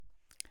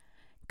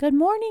Good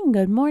morning,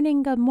 good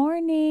morning, good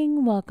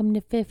morning. Welcome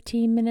to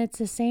 15 Minutes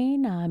of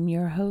Sane. I'm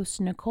your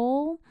host,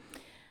 Nicole.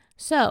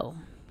 So,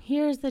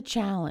 here's the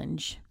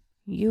challenge.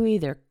 You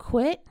either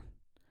quit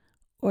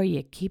or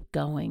you keep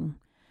going.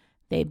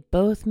 They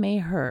both may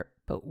hurt,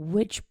 but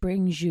which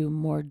brings you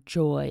more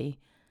joy,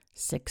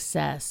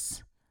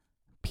 success,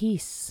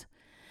 peace?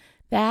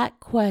 That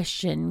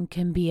question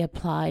can be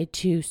applied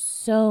to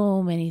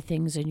so many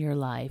things in your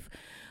life,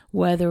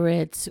 whether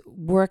it's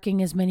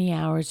working as many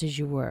hours as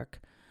you work,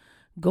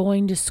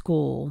 going to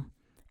school,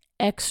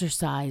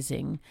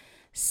 exercising,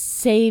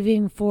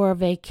 saving for a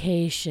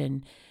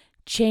vacation,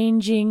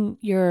 changing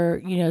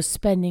your,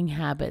 spending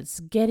habits,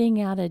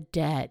 getting out of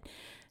debt,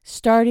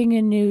 starting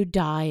a new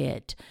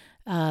diet,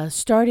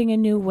 starting a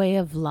new way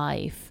of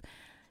life.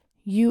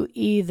 You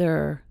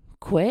either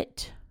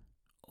quit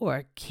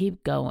or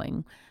keep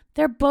going.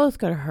 They're both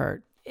going to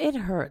hurt. It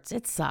hurts.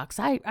 It sucks.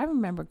 I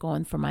remember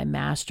going for my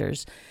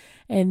master's,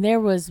 and there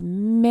was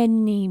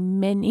many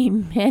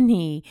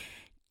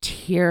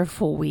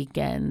tearful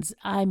weekends.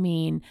 I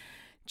mean,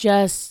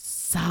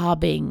 just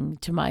sobbing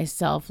to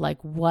myself,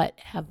 like, what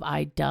have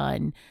I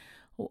done?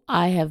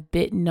 I have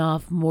bitten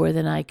off more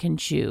than I can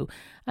chew.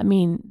 I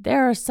mean,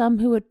 there are some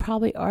who would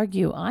probably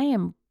argue I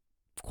am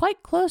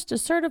quite close to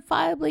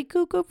certifiably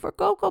cuckoo for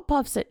Cocoa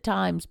Puffs at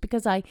times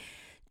because I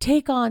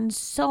take on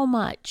so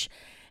much.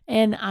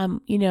 And I'm,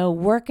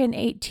 working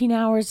 18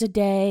 hours a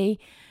day.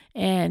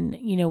 And,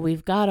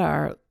 we've got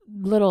our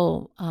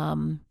little,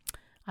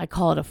 I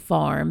call it a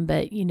farm,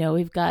 but,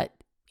 we've got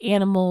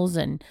animals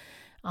and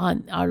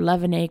on our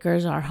 11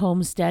 acres, our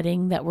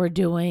homesteading that we're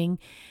doing.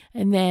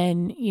 And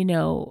then,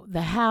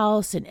 the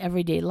house and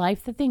everyday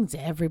life, the things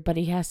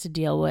everybody has to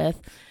deal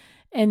with.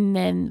 And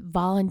then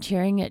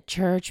volunteering at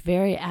church,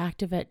 very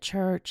active at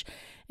church.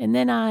 And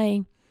then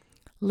I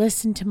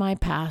listen to my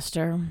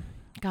pastor.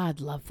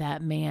 God love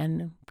that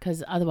man,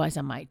 because otherwise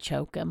I might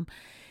choke him.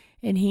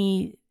 And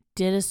he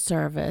did a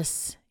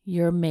service,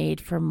 You're Made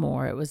for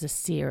More. It was a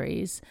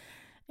series.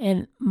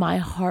 And my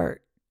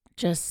heart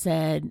just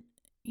said,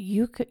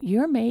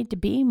 you're made to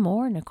be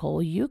more,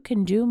 Nicole. You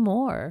can do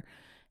more.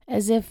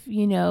 As if,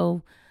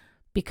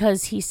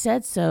 because he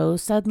said so,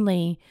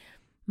 suddenly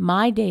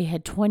my day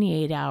had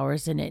 28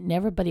 hours in it, and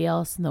everybody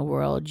else in the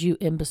world, you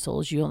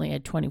imbeciles, you only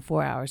had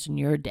 24 hours in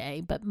your day.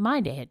 But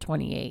my day had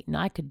 28, and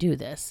I could do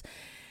this.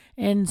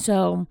 And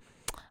so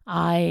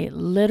I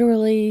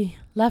literally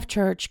left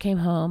church, came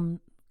home,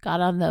 got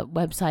on the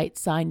website,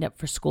 signed up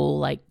for school,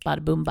 like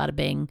bada boom, bada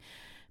bing,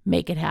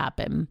 make it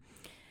happen.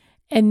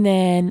 And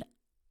then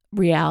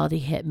reality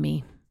hit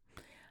me.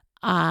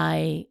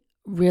 I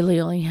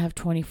really only have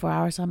 24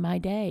 hours on my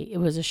day. It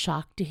was a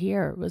shock to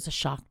hear. It was a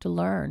shock to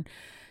learn.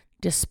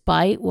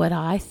 Despite what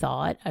I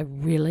thought, I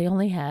really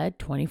only had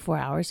 24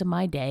 hours in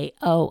my day.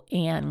 Oh,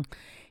 and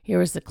here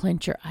was the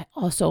clincher. I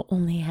also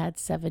only had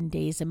 7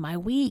 days in my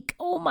week.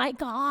 Oh my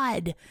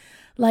God.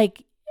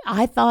 Like,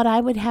 I thought I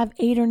would have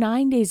 8 or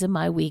 9 days in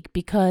my week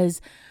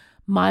because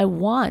my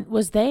want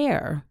was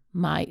there.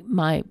 My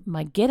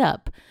get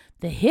up,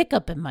 the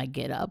hiccup in my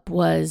get up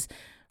was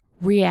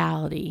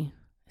reality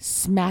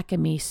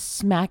smacking me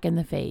smack in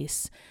the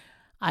face.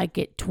 I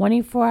get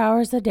 24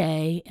 hours a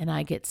day and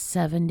I get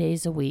 7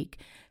 days a week,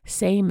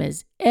 same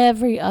as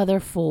every other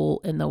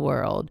fool in the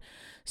world.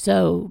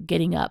 So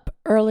getting up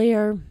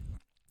earlier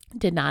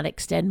did not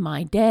extend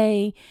my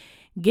day.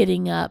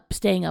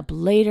 Staying up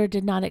later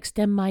did not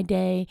extend my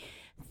day.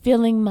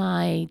 Filling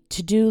my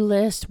to-do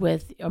list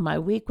my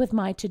week with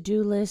my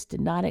to-do list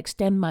did not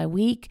extend my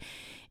week.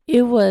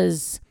 It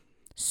was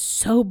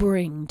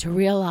sobering to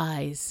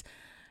realize,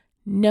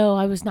 no,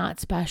 I was not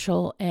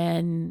special.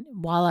 And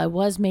while I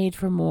was made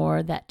for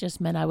more, that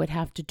just meant I would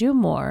have to do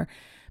more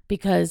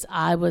because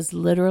I was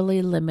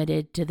literally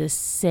limited to the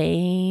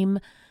same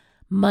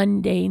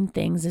mundane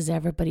things as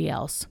everybody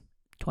else.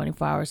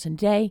 24 hours in a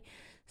day,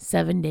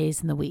 7 days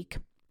in the week,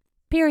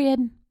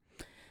 period.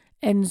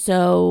 And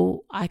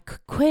so I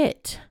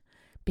quit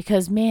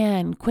because,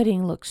 man,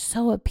 quitting looks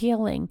so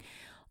appealing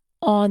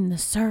on the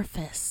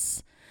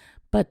surface.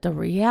 But the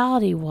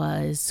reality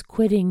was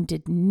quitting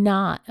did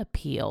not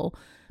appeal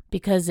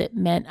because it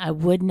meant I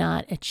would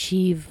not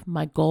achieve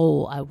my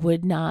goal. I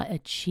would not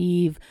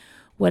achieve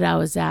what I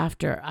was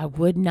after. I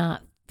would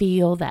not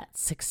feel that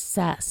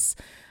success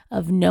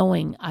of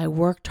knowing I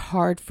worked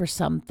hard for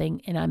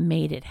something and I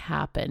made it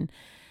happen.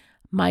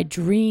 My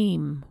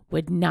dream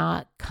would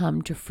not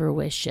come to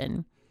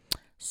fruition.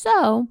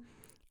 So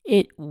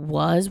it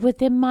was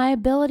within my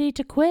ability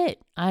to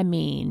quit. I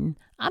mean,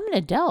 I'm an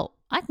adult.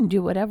 I can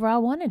do whatever I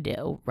want to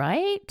do,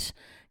 right?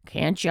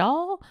 Can't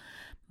y'all?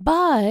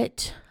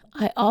 But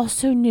I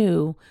also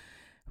knew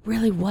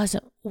really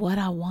wasn't what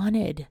I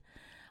wanted.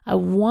 I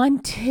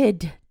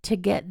wanted to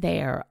get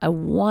there. I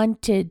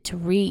wanted to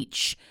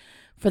reach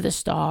for the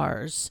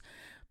stars.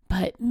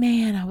 But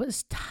man, I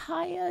was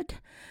tired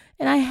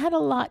and I had a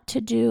lot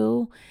to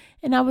do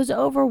and I was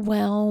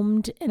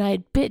overwhelmed and I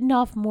had bitten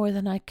off more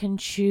than I can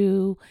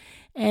chew.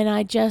 And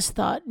I just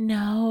thought,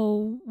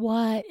 no,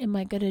 what am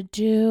I going to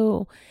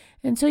do?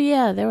 And so,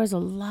 yeah, there was a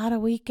lot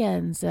of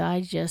weekends that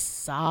I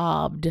just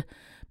sobbed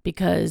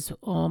because,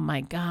 oh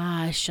my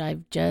gosh,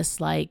 I've just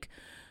like,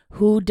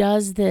 who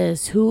does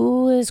this?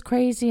 Who is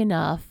crazy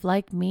enough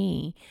like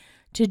me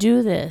to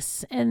do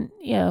this? And,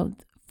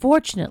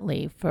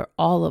 fortunately for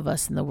all of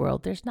us in the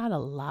world, there's not a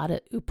lot of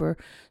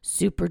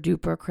super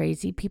duper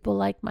crazy people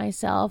like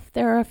myself.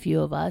 There are a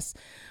few of us,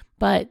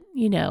 but,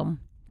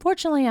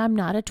 fortunately, I'm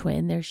not a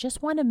twin. There's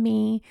just one of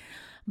me.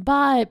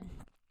 But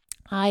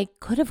I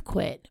could have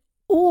quit,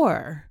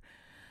 or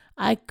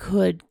I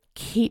could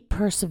keep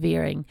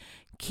persevering,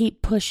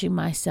 keep pushing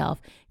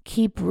myself,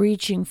 keep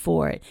reaching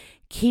for it,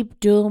 keep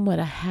doing what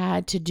I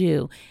had to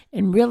do,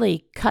 and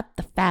really cut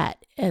the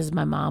fat, as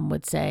my mom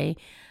would say,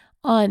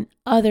 on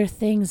other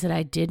things that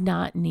I did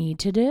not need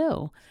to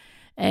do.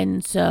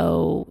 And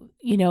so,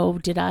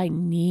 did I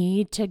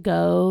need to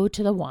go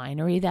to the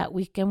winery that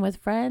weekend with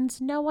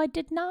friends? No, I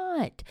did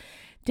not.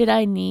 Did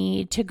I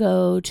need to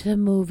go to the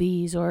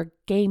movies or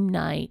game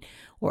night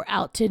or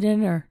out to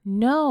dinner?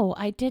 No,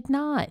 I did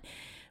not.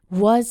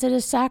 Was it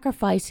a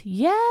sacrifice?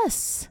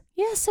 Yes.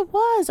 Yes, it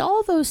was.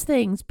 All those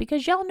things,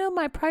 because y'all know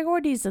my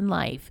priorities in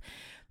life: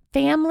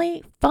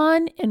 family,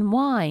 fun, and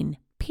wine,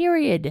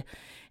 period.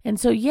 And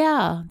so,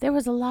 yeah, there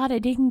was a lot I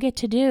didn't get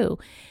to do.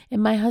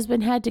 And my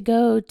husband had to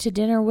go to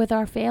dinner with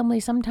our family,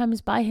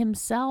 sometimes by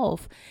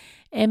himself.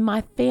 And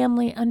my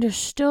family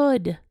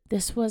understood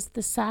this was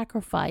the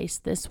sacrifice.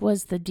 This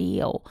was the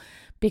deal,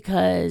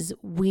 because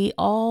we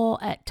all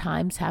at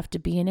times have to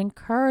be an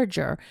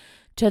encourager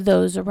to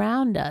those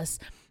around us.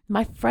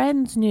 My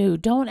friends knew,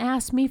 don't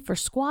ask me for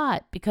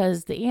squat,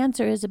 because the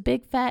answer is a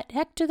big fat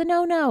heck to the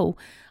no.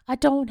 I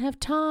don't have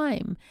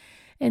time.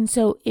 And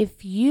so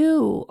if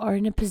you are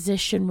in a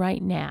position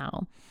right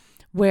now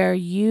where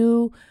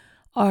you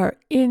are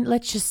in,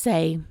 let's just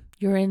say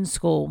you're in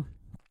school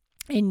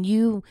and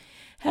you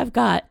have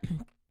got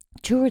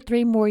 2 or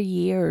 3 more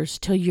years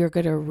till you're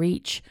going to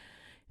reach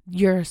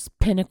your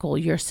pinnacle,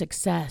 your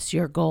success,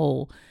 your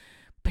goal,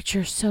 but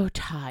you're so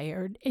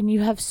tired and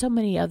you have so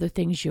many other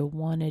things you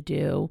want to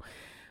do.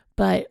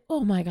 But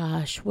oh my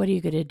gosh, what are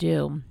you going to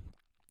do?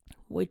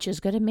 Which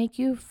is going to make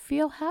you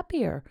feel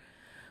happier?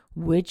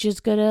 Which is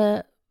going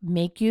to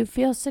make you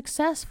feel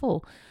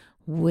successful?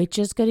 Which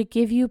is going to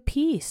give you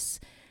peace?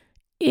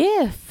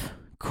 If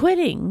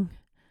quitting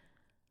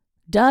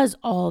does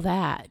all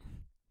that,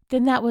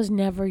 then that was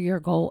never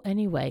your goal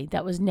anyway.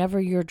 That was never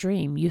your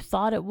dream. You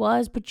thought it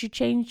was, but you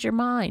changed your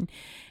mind.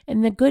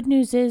 And the good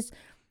news is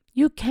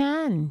you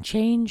can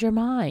change your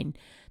mind.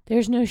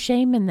 There's no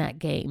shame in that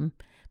game.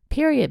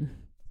 Period.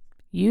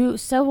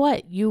 So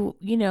what?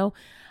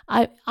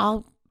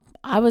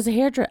 I was a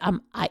hairdresser.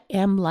 I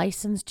am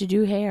licensed to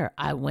do hair.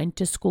 I went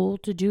to school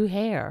to do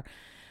hair.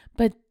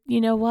 But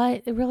you know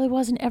what? It really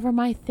wasn't ever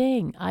my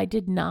thing. I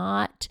did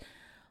not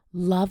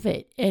love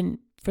it. And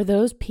for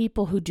those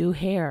people who do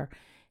hair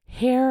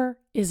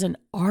is an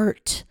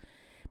art.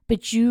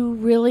 But you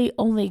really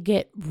only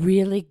get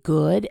really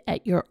good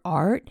at your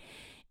art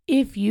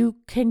if you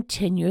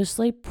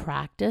continuously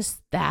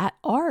practice that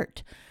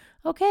art.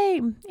 Okay,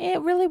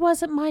 it really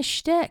wasn't my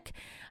shtick.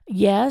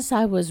 Yes,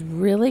 I was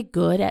really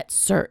good at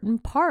certain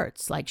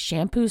parts, like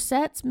shampoo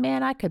sets.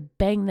 Man, I could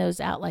bang those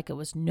out like it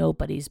was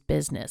nobody's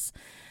business.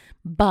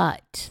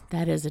 But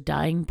that is a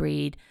dying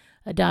breed,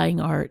 a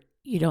dying art.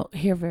 You don't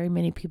hear very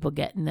many people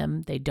getting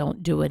them. They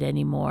don't do it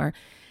anymore.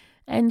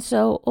 And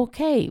so,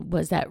 okay,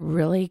 was that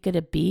really going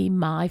to be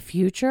my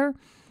future?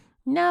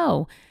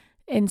 No.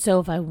 And so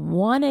if I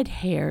wanted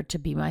hair to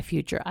be my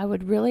future, I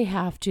would really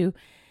have to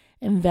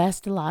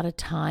invest a lot of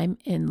time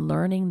in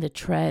learning the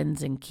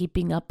trends and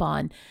keeping up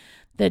on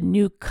the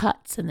new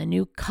cuts and the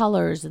new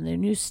colors and the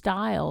new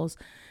styles.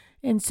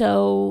 And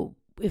so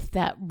if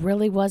that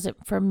really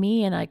wasn't for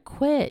me and I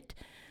quit,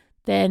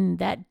 then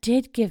that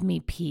did give me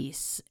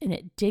peace and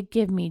it did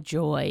give me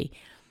joy.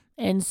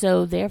 And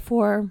so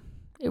therefore,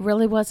 it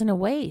really wasn't a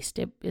waste.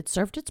 It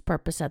served its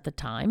purpose at the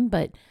time,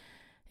 but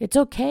it's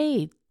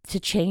okay to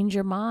change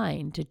your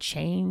mind, to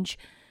change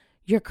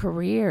your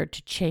career,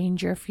 to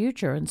change your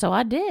future. And so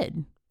I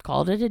did.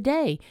 Called it a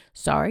day.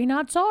 Sorry,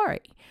 not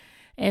sorry.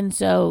 And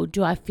so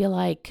do I feel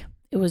like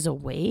it was a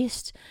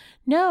waste?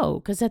 No,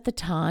 because at the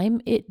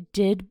time it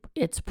did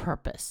its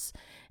purpose.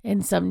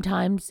 And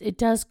sometimes it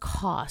does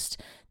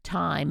cost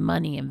time,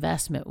 money,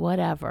 investment,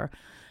 whatever.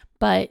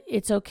 But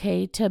it's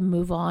okay to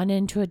move on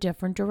into a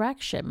different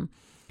direction.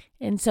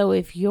 And so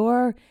if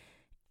you're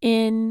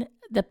in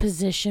the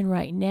position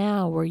right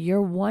now where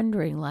you're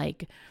wondering,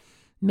 like,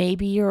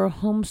 maybe you're a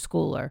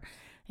homeschooler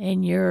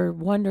and you're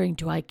wondering,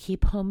 do I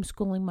keep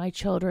homeschooling my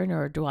children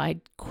or do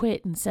I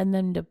quit and send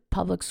them to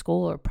public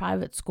school or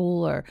private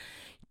school or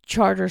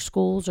charter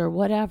schools or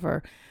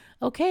whatever?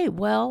 Okay,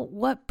 well,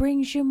 what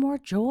brings you more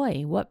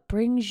joy? What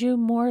brings you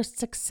more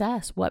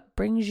success? What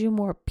brings you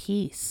more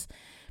peace?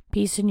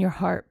 Peace in your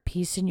heart,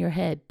 peace in your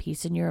head,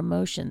 peace in your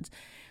emotions.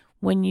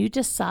 When you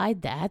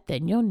decide that,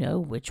 then you'll know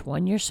which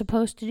one you're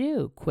supposed to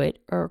do, quit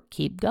or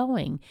keep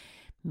going.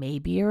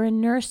 Maybe you're in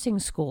nursing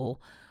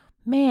school.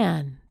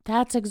 Man,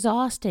 That's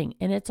exhausting,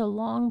 and it's a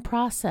long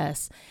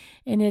process,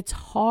 and it's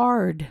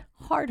hard,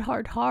 hard,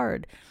 hard,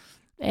 hard.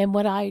 And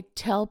what I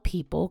tell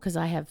people, because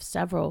I have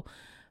several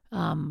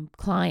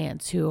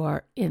clients who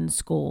are in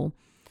school,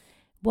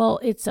 well,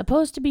 it's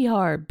supposed to be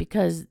hard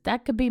because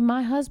that could be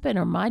my husband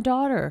or my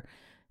daughter's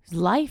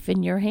life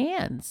in your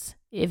hands.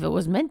 If it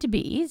was meant to be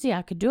easy,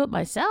 I could do it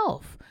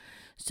myself.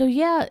 So,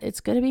 yeah,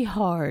 it's going to be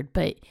hard,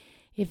 but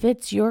if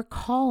it's your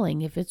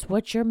calling, if it's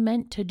what you're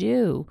meant to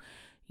do,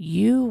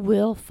 you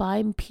will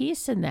find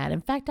peace in that.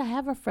 In fact, I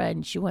have a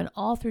friend, she went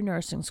all through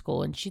nursing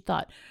school and she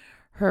thought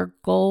her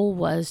goal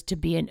was to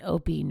be an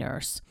OB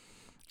nurse.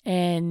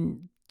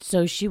 And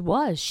so she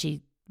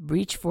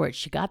reached for it.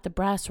 She got the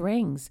brass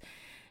rings.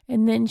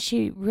 And then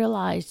she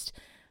realized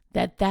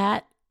that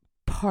that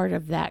part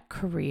of that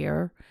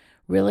career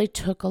really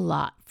took a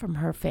lot from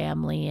her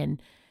family,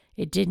 and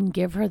it didn't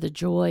give her the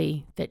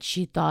joy that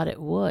she thought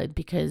it would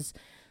because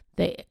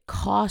the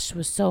cost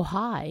was so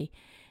high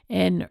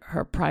and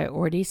her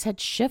priorities had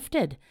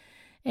shifted.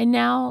 And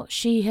now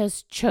she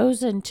has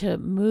chosen to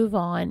move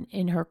on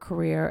in her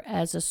career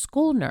as a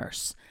school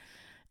nurse.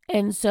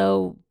 And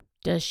so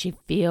does she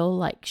feel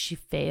like she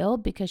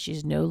failed because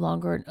she's no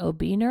longer an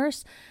OB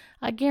nurse?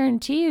 I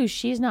guarantee you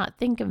she's not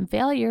thinking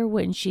failure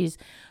when she's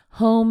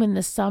home in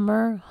the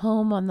summer,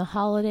 home on the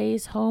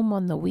holidays, home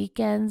on the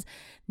weekends,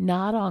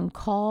 not on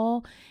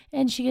call.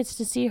 And she gets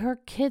to see her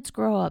kids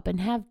grow up and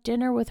have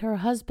dinner with her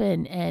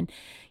husband. And,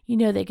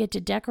 they get to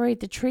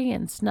decorate the tree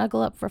and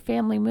snuggle up for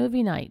family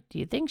movie night. Do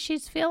you think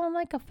she's feeling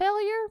like a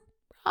failure?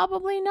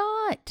 Probably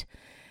not.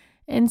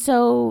 And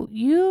so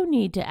you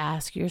need to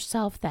ask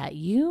yourself that.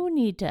 You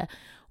need to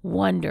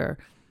wonder,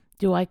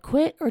 do I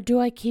quit or do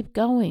I keep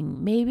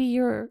going? Maybe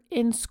you're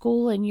in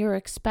school and you're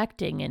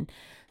expecting and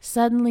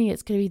suddenly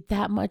it's going to be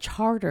that much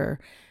harder.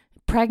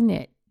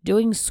 Pregnant,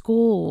 doing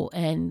school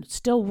and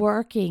still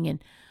working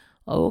and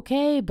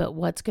okay, but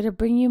what's going to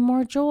bring you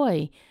more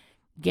joy?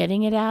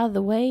 Getting it out of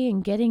the way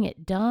and getting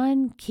it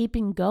done,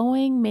 keeping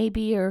going.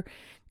 Maybe you're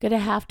going to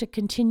have to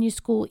continue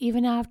school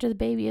even after the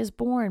baby is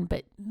born,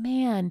 but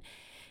man,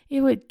 it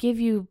would give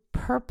you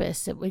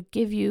purpose. It would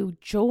give you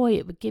joy.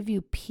 It would give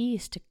you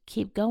peace to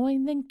keep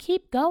going. Then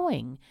keep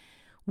going.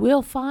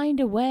 We'll find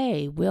a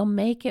way. We'll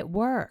make it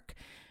work.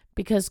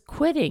 Because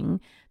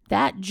quitting,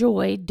 that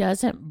joy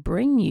doesn't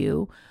bring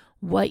you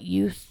what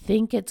you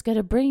think it's going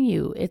to bring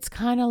you. It's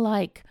kind of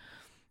like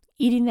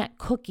eating that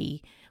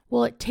cookie.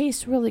 Well, it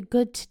tastes really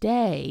good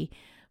today,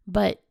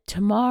 but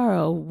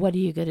tomorrow, what are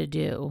you going to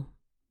do?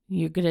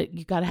 You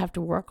got to have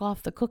to work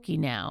off the cookie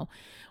now.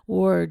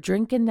 Or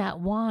drinking that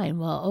wine.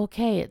 Well,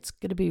 okay, it's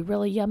going to be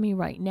really yummy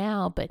right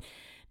now, but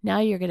now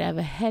you're going to have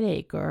a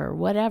headache or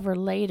whatever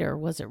later.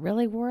 Was it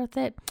really worth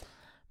it?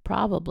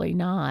 Probably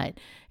not.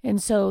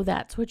 And so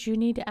that's what you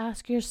need to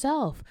ask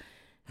yourself.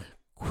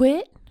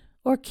 Quit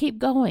or keep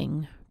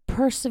going?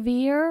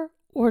 Persevere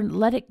or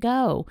let it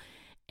go?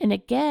 And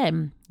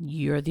again,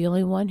 you're the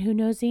only one who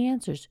knows the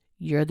answers.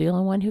 You're the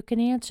only one who can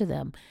answer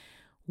them.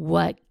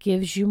 What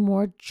gives you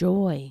more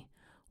joy?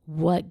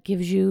 What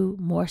gives you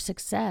more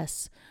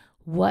success?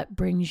 What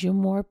brings you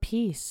more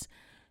peace?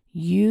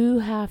 You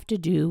have to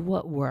do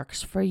what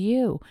works for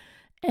you.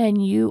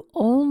 And you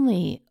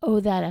only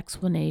owe that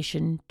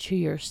explanation to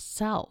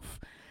yourself.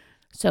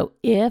 So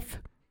if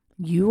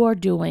you are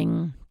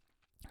doing,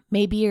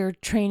 maybe you're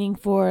training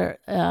for,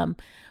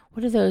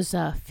 what are those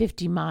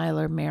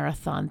 50-miler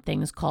marathon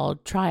things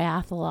called?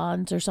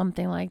 Triathlons or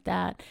something like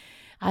that.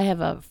 I have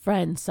a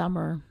friend,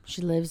 Summer.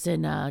 She lives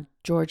in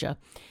Georgia.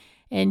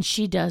 And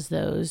she does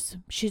those.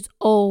 She's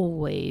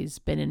always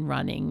been in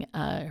running.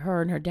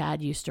 Her and her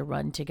dad used to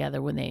run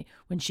together when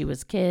she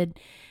was a kid.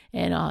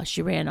 And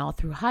she ran all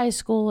through high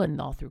school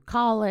and all through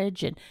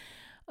college. And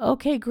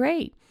okay,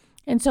 great.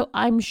 And so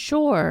I'm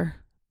sure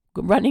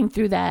running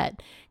through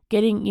that,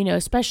 getting,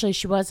 especially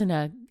she wasn't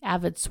an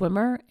avid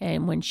swimmer.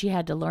 And when she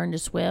had to learn to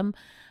swim,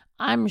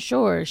 I'm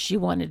sure she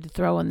wanted to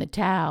throw in the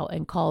towel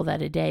and call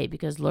that a day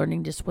because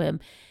learning to swim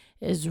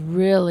is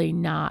really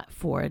not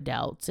for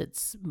adults.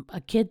 It's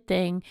a kid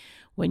thing.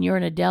 When you're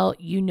an adult,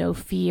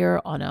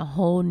 fear on a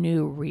whole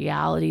new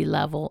reality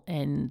level.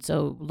 And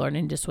so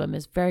learning to swim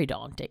is very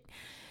daunting.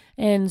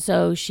 And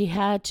so she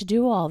had to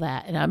do all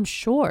that. And I'm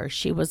sure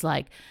she was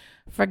like,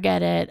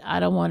 forget it. I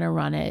don't want to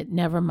run it.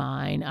 Never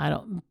mind.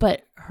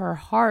 But her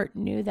heart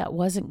knew that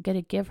wasn't going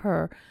to give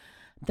her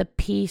the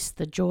peace,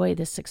 the joy,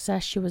 the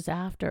success she was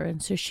after.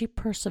 And so she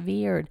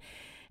persevered.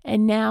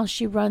 And now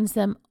she runs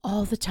them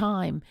all the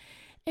time.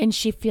 And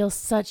she feels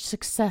such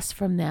success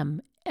from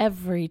them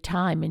every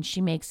time. And she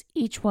makes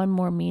each one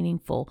more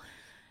meaningful.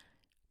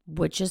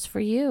 Which is for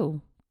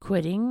you?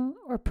 Quitting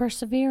or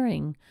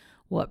persevering?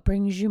 What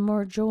brings you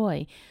more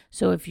joy?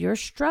 So if you're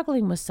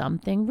struggling with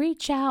something,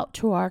 reach out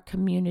to our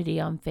community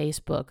on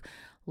Facebook.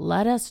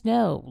 Let us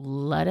know.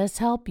 Let us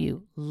help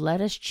you.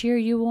 Let us cheer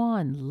you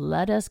on.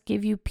 Let us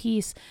give you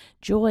peace,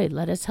 joy.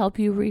 Let us help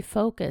you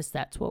refocus.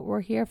 That's what we're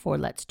here for.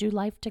 Let's do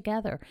life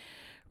together.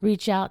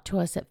 Reach out to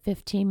us at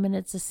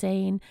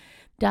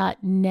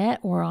 15minutesofsane.net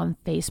or on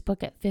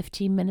Facebook at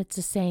 15 Minutes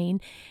of Sane.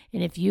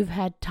 And if you've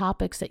had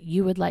topics that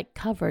you would like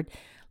covered,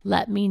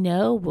 let me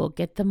know. We'll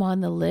get them on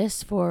the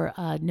list for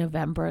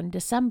November and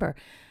December.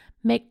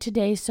 Make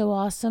today so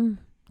awesome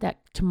that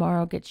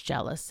tomorrow gets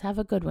jealous. Have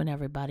a good one,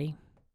 everybody.